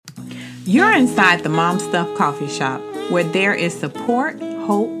You're inside the Mom Stuff Coffee Shop, where there is support,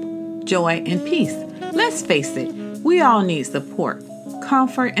 hope, joy, and peace. Let's face it, we all need support,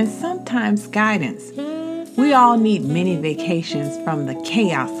 comfort, and sometimes guidance. We all need mini vacations from the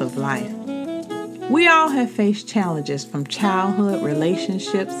chaos of life. We all have faced challenges from childhood,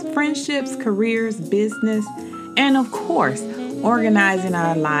 relationships, friendships, careers, business, and of course, organizing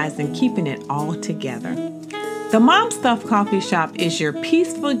our lives and keeping it all together. The Mom Stuff Coffee Shop is your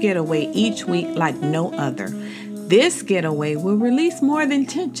peaceful getaway each week like no other. This getaway will release more than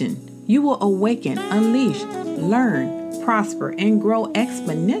tension. You will awaken, unleash, learn, prosper, and grow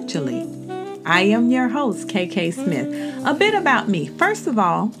exponentially. I am your host, KK Smith. A bit about me. First of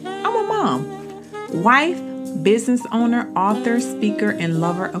all, I'm a mom, wife, business owner, author, speaker, and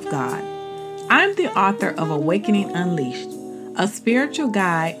lover of God. I'm the author of Awakening Unleashed, a spiritual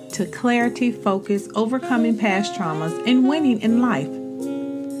guide to clarity, focus, overcoming past traumas, and winning in life.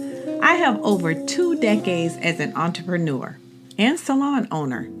 I have over 2 decades as an entrepreneur and salon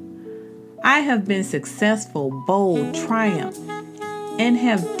owner. I have been successful, bold, triumph, and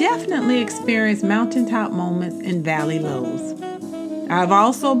have definitely experienced mountaintop moments and valley lows. I've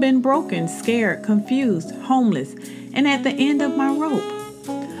also been broken, scared, confused, homeless, and at the end of my rope.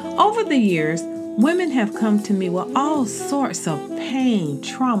 Over the years, women have come to me with all sorts of pain,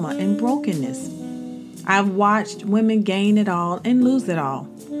 trauma, and brokenness. I've watched women gain it all and lose it all.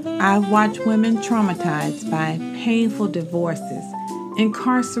 I've watched women traumatized by painful divorces,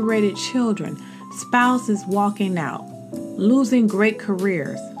 incarcerated children, spouses walking out, losing great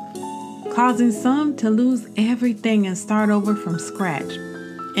careers, causing some to lose everything and start over from scratch,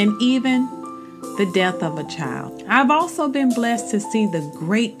 and even the death of a child. I've also been blessed to see the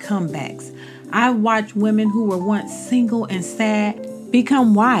great comebacks. I've watched women who were once single and sad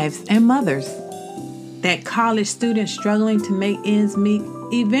become wives and mothers. That college student struggling to make ends meet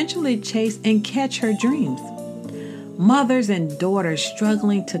eventually chase and catch her dreams. Mothers and daughters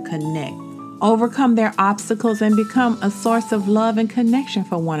struggling to connect, overcome their obstacles, and become a source of love and connection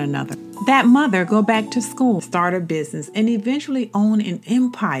for one another. That mother go back to school, start a business, and eventually own an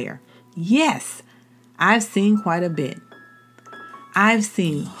empire. Yes, I've seen quite a bit. I've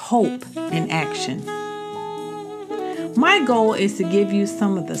seen hope in action. My goal is to give you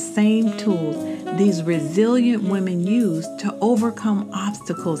some of the same tools these resilient women use to overcome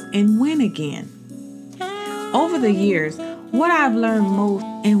obstacles and win again. Over the years, what I've learned most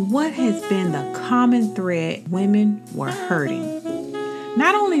and what has been the common thread, women were hurting.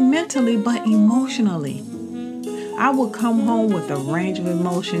 Not only mentally, but emotionally. I would come home with a range of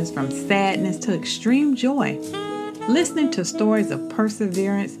emotions from sadness to extreme joy. Listening to stories of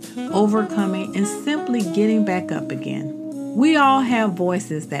perseverance, overcoming, and simply getting back up again. We all have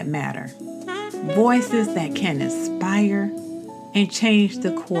voices that matter. Voices that can inspire and change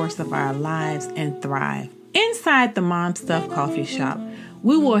the course of our lives and thrive. Inside the Mom Stuff Coffee Shop,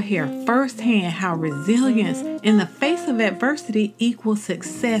 we will hear firsthand how resilience in the face of adversity equals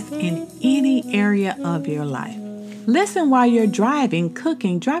success in any area of your life. Listen while you're driving,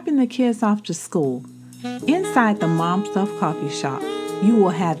 cooking, dropping the kids off to school. Inside the Mom Stuff Coffee Shop, you will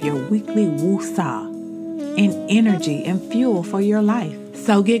have your weekly woo-saw and energy and fuel for your life.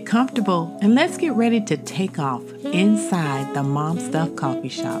 So get comfortable and let's get ready to take off inside the Mom Stuff Coffee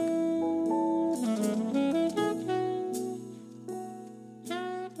Shop.